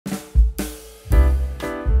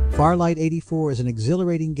Farlight 84 is an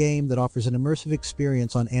exhilarating game that offers an immersive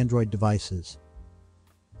experience on Android devices.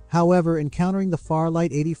 However, encountering the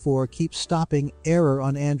Farlight 84 keep stopping error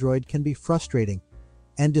on Android can be frustrating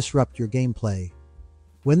and disrupt your gameplay.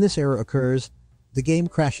 When this error occurs, the game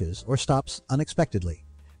crashes or stops unexpectedly,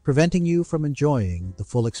 preventing you from enjoying the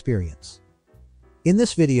full experience. In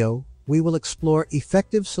this video, we will explore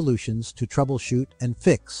effective solutions to troubleshoot and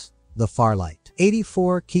fix the Farlight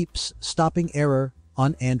 84 keeps stopping error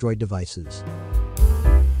on Android devices.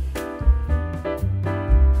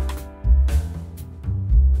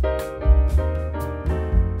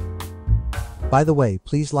 By the way,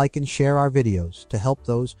 please like and share our videos to help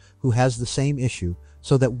those who has the same issue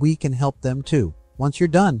so that we can help them too. Once you're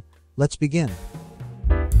done, let's begin.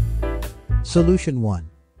 Solution 1.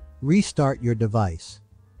 Restart your device.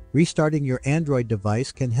 Restarting your Android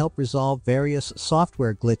device can help resolve various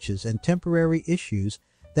software glitches and temporary issues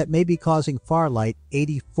that may be causing Farlight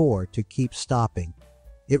 84 to keep stopping.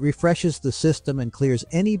 It refreshes the system and clears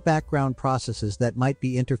any background processes that might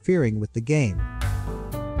be interfering with the game.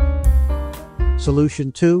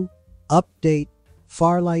 Solution 2. Update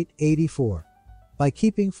Farlight 84. By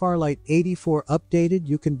keeping Farlight 84 updated,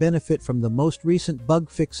 you can benefit from the most recent bug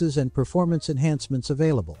fixes and performance enhancements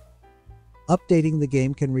available. Updating the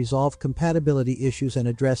game can resolve compatibility issues and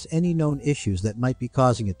address any known issues that might be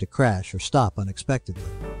causing it to crash or stop unexpectedly.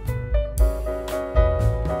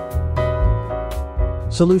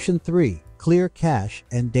 Solution 3. Clear cache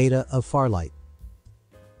and data of Farlight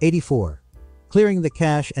 84. Clearing the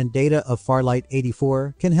cache and data of Farlight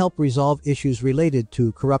 84 can help resolve issues related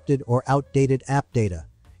to corrupted or outdated app data.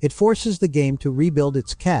 It forces the game to rebuild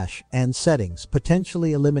its cache and settings,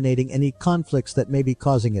 potentially eliminating any conflicts that may be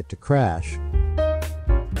causing it to crash.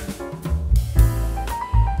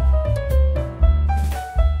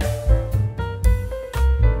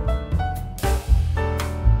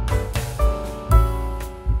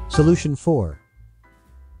 Solution 4.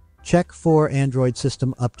 Check for Android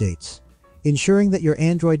system updates. Ensuring that your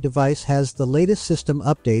Android device has the latest system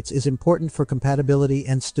updates is important for compatibility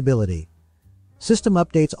and stability. System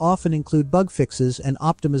updates often include bug fixes and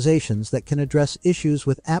optimizations that can address issues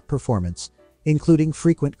with app performance, including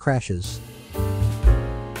frequent crashes.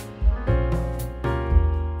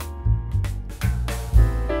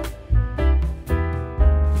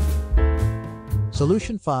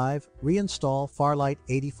 Solution 5. Reinstall Farlight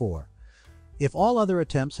 84. If all other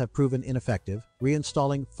attempts have proven ineffective,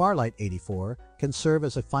 reinstalling Farlight 84 can serve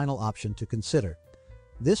as a final option to consider.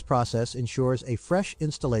 This process ensures a fresh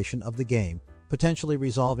installation of the game, potentially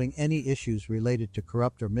resolving any issues related to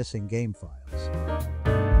corrupt or missing game files.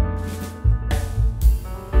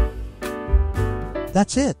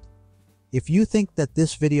 That's it! If you think that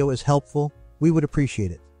this video is helpful, we would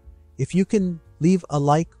appreciate it. If you can leave a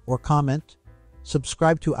like or comment,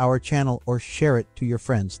 subscribe to our channel or share it to your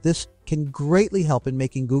friends. This can greatly help in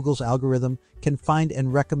making Google's algorithm can find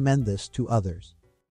and recommend this to others.